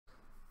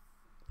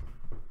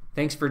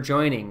Thanks for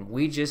joining.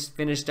 We just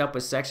finished up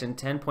with section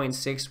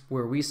 10.6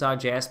 where we saw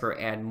Jasper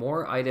add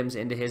more items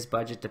into his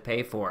budget to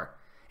pay for.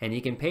 And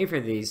he can pay for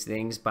these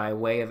things by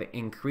way of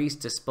increased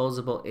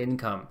disposable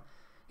income.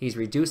 He's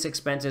reduced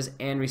expenses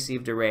and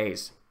received a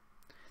raise.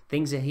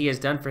 Things that he has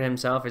done for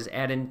himself is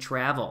add in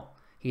travel.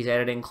 He's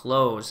added in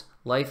clothes,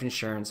 life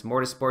insurance, more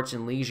to sports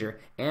and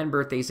leisure, and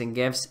birthdays and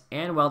gifts,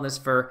 and wellness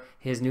for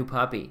his new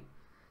puppy.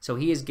 So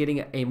he is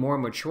getting a more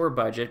mature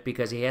budget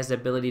because he has the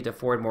ability to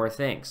afford more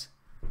things.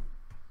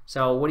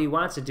 So what he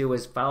wants to do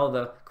is follow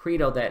the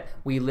credo that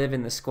we live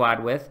in the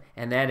squad with,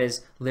 and that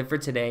is live for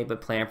today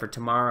but plan for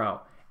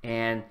tomorrow.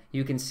 And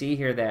you can see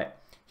here that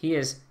he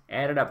has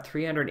added up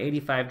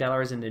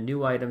 $385 into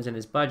new items in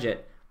his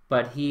budget,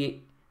 but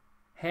he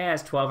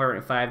has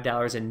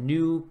 $1,205 in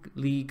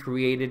newly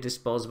created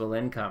disposable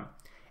income,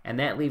 and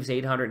that leaves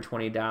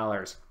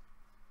 $820.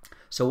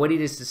 So what he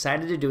just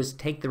decided to do is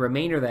take the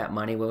remainder of that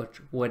money,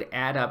 which would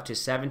add up to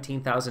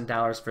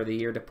 $17,000 for the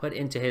year, to put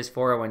into his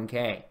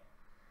 401k.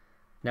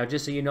 Now,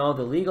 just so you know,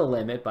 the legal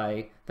limit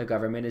by the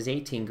government is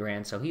 18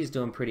 grand, so he's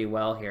doing pretty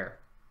well here.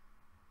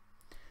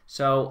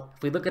 So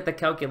if we look at the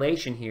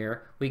calculation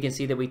here, we can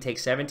see that we take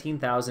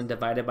 $17,000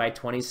 divided by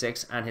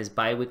 26 on his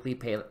biweekly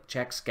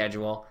paycheck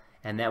schedule,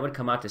 and that would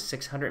come out to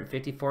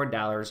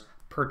 $654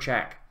 per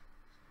check.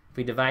 If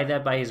we divide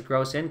that by his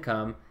gross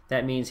income,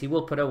 that means he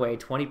will put away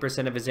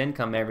 20% of his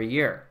income every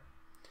year.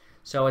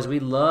 So as we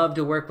love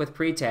to work with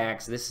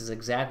pre-tax, this is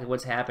exactly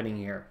what's happening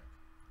here.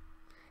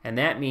 And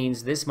that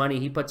means this money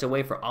he puts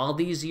away for all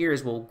these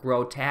years will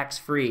grow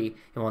tax-free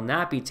and will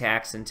not be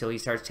taxed until he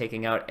starts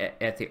taking out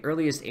at the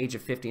earliest age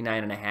of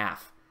 59 and a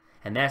half.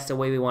 And that's the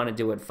way we want to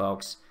do it,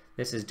 folks.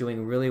 This is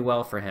doing really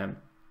well for him.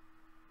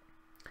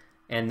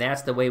 And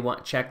that's the way we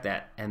want, check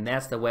that. And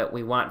that's the way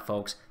we want,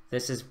 folks.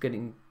 This is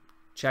getting,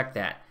 check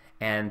that.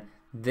 And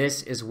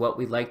this is what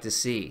we'd like to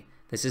see.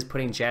 This is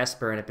putting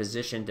Jasper in a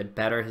position to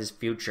better his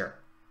future.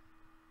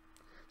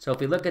 So if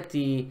we look at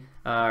the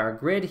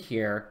grid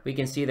here, we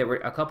can see that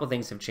a couple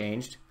things have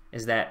changed.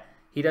 Is that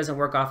he doesn't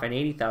work off an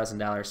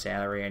 $80,000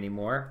 salary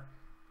anymore.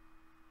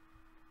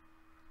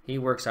 He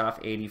works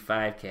off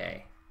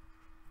 $85K.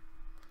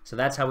 So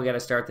that's how we got to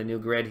start the new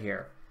grid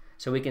here.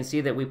 So we can see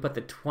that we put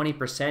the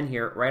 20%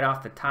 here right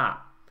off the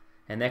top.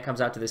 And that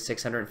comes out to the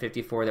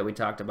 $654 that we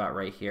talked about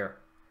right here.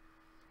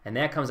 And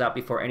that comes out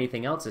before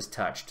anything else is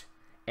touched.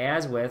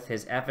 As with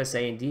his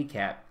FSA and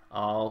DCAP,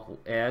 all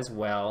as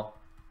well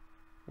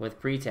with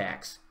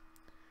pre-tax.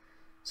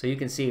 So you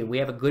can see we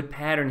have a good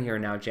pattern here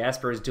now.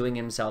 Jasper is doing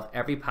himself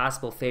every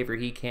possible favor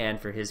he can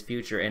for his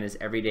future and his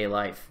everyday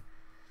life.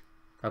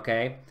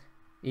 Okay?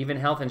 Even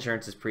health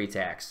insurance is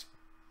pre-tax.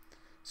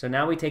 So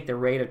now we take the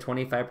rate of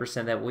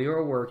 25% that we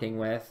were working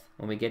with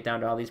when we get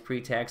down to all these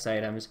pre-tax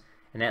items,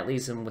 and that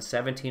leaves him with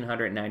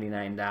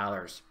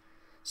 $1,799.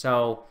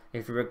 So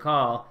if you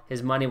recall,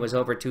 his money was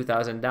over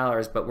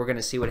 $2,000, but we're going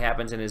to see what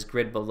happens in his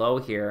grid below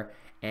here.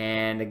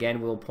 And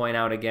again, we'll point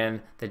out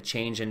again the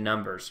change in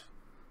numbers.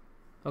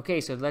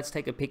 Okay, so let's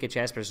take a peek at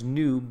Jasper's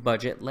new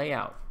budget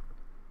layout.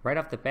 Right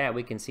off the bat,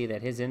 we can see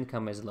that his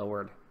income is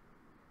lowered.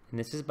 And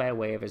this is by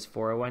way of his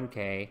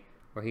 401k,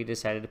 where he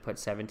decided to put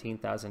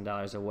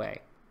 $17,000 away.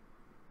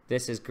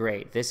 This is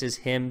great. This is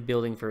him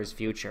building for his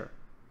future.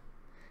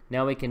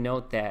 Now we can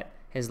note that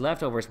his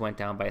leftovers went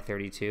down by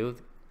 32,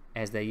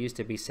 as they used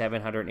to be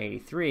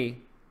 783,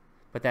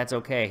 but that's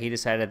okay. He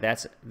decided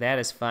that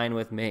is fine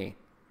with me.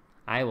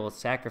 I will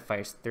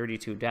sacrifice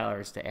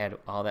 $32 to add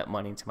all that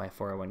money to my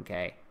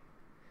 401k.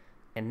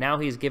 And now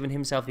he's given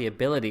himself the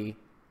ability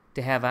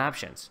to have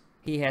options.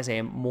 He has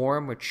a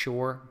more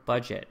mature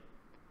budget.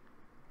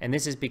 And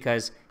this is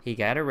because he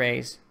got a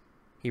raise,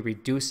 he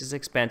reduced his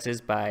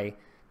expenses by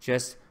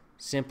just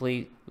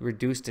simply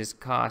reduced his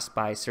costs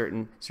by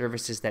certain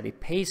services that he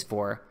pays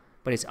for,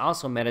 but he's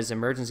also met his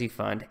emergency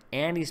fund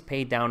and he's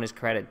paid down his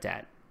credit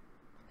debt.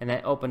 And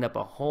that opened up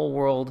a whole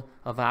world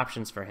of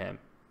options for him.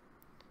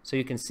 So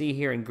you can see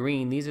here in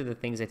green, these are the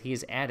things that he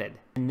has added.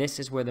 And this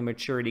is where the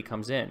maturity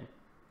comes in.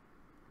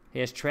 He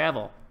has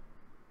travel,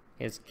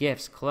 he has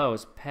gifts,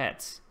 clothes,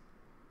 pets,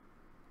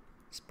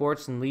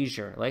 sports and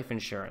leisure, life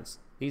insurance.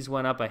 These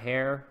went up a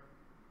hair,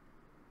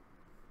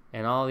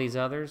 and all these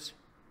others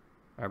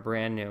are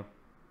brand new.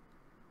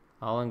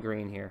 All in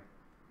green here.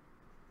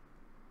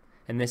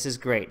 And this is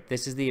great.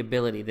 This is the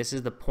ability. This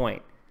is the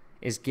point,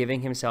 is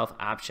giving himself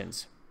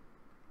options.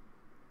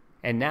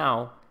 And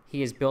now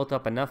he has built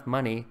up enough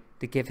money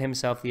to give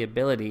himself the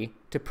ability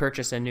to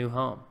purchase a new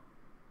home.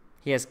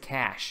 He has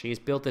cash. He's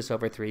built this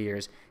over 3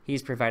 years.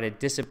 He's provided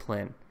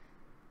discipline.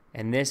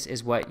 And this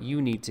is what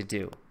you need to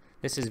do.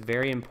 This is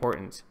very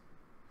important.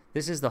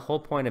 This is the whole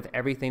point of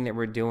everything that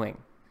we're doing.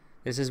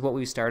 This is what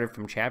we started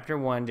from chapter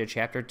 1 to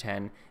chapter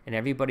 10, and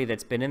everybody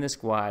that's been in the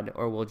squad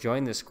or will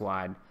join the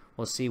squad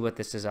will see what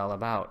this is all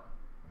about.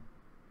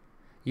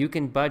 You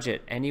can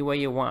budget any way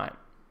you want,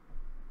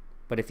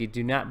 but if you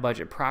do not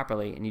budget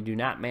properly and you do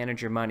not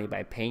manage your money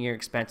by paying your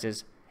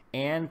expenses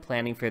and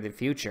planning for the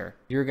future,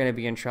 you're going to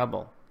be in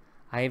trouble.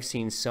 I have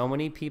seen so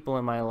many people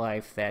in my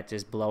life that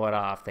just blow it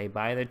off. They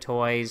buy the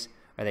toys,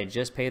 or or they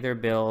just pay their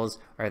bills,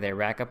 or they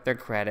rack up their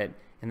credit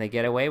and they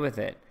get away with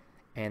it.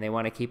 And they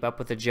want to keep up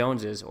with the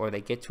Joneses, or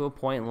they get to a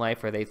point in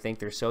life where they think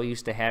they're so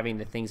used to having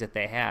the things that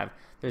they have,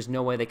 there's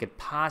no way they could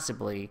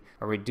possibly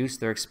or reduce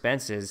their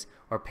expenses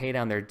or pay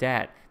down their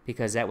debt,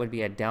 because that would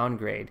be a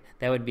downgrade.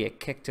 That would be a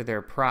kick to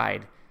their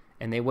pride,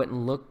 and they wouldn't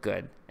look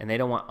good, and they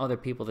don't want other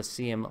people to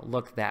see them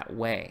look that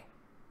way.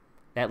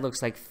 That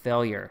looks like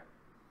failure.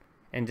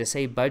 And to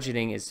say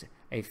budgeting is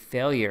a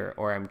failure,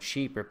 or I'm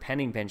cheap, or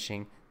penny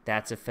pinching,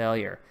 that's a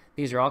failure.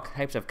 These are all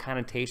types of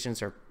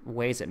connotations or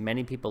ways that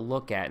many people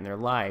look at in their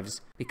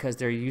lives because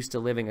they're used to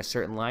living a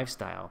certain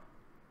lifestyle.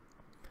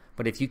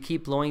 But if you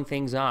keep blowing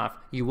things off,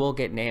 you will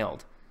get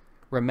nailed.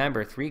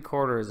 Remember,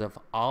 3/4 of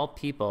all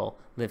people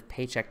live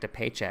paycheck to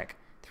paycheck.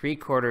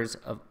 3/4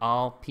 of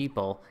all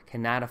people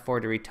cannot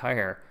afford to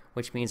retire,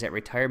 which means at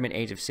retirement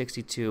age of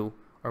 62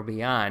 or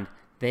beyond,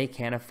 they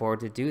can't afford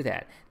to do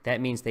that.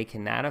 That means they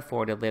cannot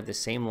afford to live the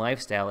same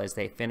lifestyle as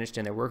they finished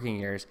in their working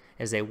years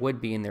as they would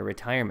be in their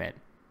retirement.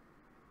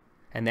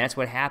 And that's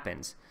what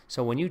happens.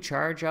 So when you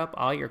charge up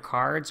all your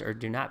cards or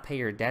do not pay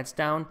your debts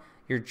down,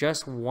 you're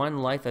just one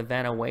life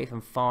event away from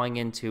falling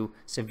into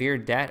severe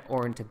debt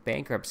or into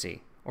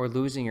bankruptcy or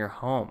losing your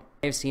home.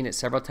 I've seen it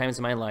several times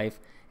in my life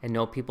and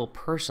know people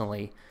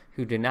personally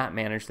who do not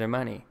manage their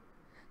money.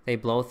 They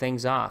blow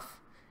things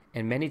off,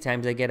 and many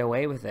times they get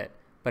away with it.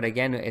 But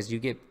again, as you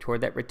get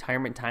toward that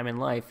retirement time in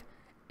life,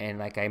 and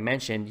like I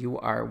mentioned, you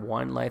are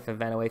one life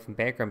event away from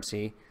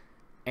bankruptcy,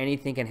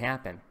 anything can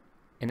happen.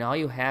 And all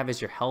you have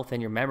is your health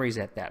and your memories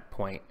at that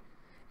point.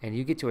 And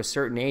you get to a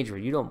certain age where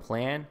you don't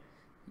plan,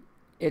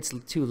 it's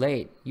too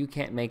late. You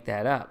can't make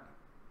that up.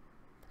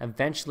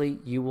 Eventually,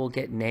 you will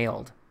get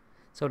nailed.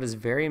 So it is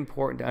very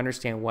important to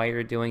understand why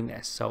you're doing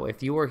this. So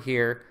if you are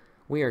here,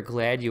 we are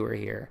glad you are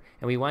here.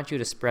 And we want you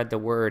to spread the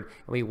word.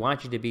 And we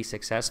want you to be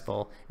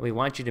successful. And we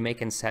want you to make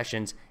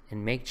concessions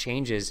and make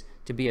changes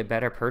to be a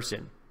better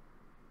person.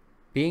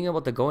 Being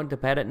able to go into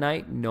bed at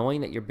night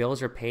knowing that your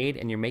bills are paid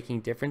and you're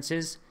making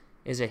differences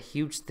is a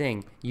huge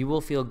thing. You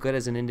will feel good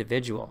as an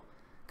individual.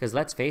 Because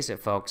let's face it,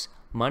 folks,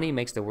 money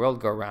makes the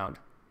world go round.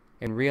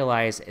 And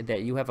realize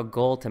that you have a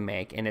goal to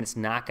make, and it's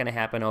not going to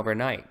happen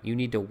overnight. You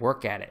need to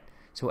work at it.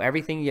 So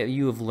everything that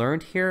you have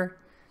learned here,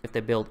 you have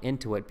to build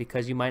into it,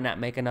 because you might not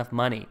make enough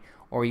money,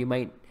 or you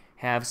might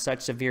have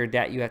such severe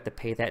debt you have to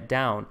pay that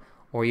down,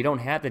 or you don't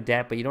have the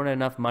debt but you don't have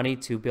enough money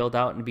to build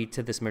out and be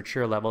to this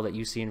mature level that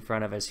you see in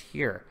front of us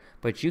here.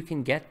 But you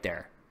can get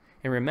there.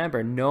 And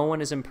remember, no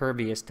one is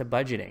impervious to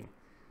budgeting.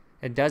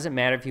 It doesn't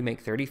matter if you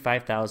make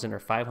 $35,000 or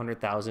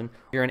 $500,000.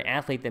 You're an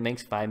athlete that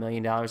makes $5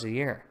 million a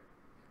year.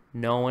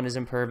 No one is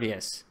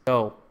impervious.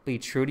 So be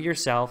true to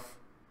yourself.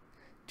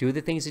 Do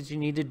the things that you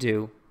need to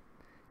do.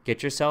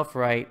 Get yourself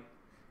right.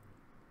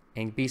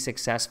 And be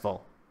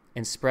successful.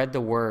 And spread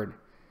the word.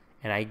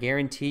 And I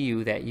guarantee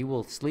you that you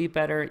will sleep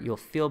better, you'll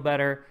feel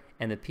better,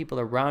 and the people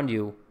around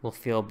you will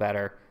feel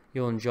better.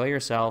 You'll enjoy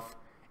yourself,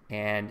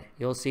 and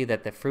you'll see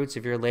that the fruits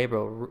of your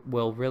labor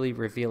will really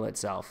reveal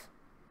itself.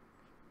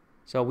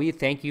 So we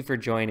thank you for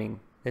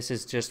joining. This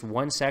is just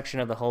one section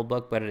of the whole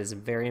book, but it is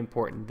very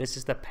important. This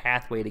is the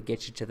pathway to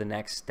get you to the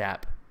next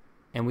step.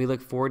 And we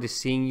look forward to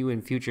seeing you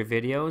in future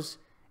videos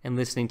and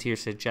listening to your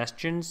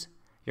suggestions,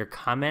 your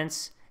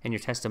comments, and your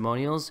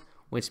testimonials,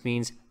 which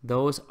means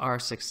those are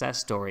success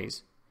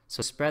stories.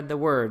 So spread the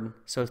word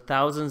so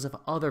thousands of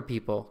other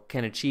people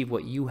can achieve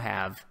what you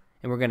have,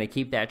 and we're going to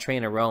keep that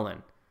train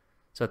a-rolling.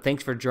 So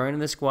thanks for joining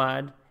the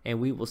squad,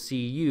 and we will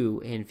see you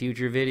in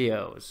future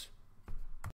videos.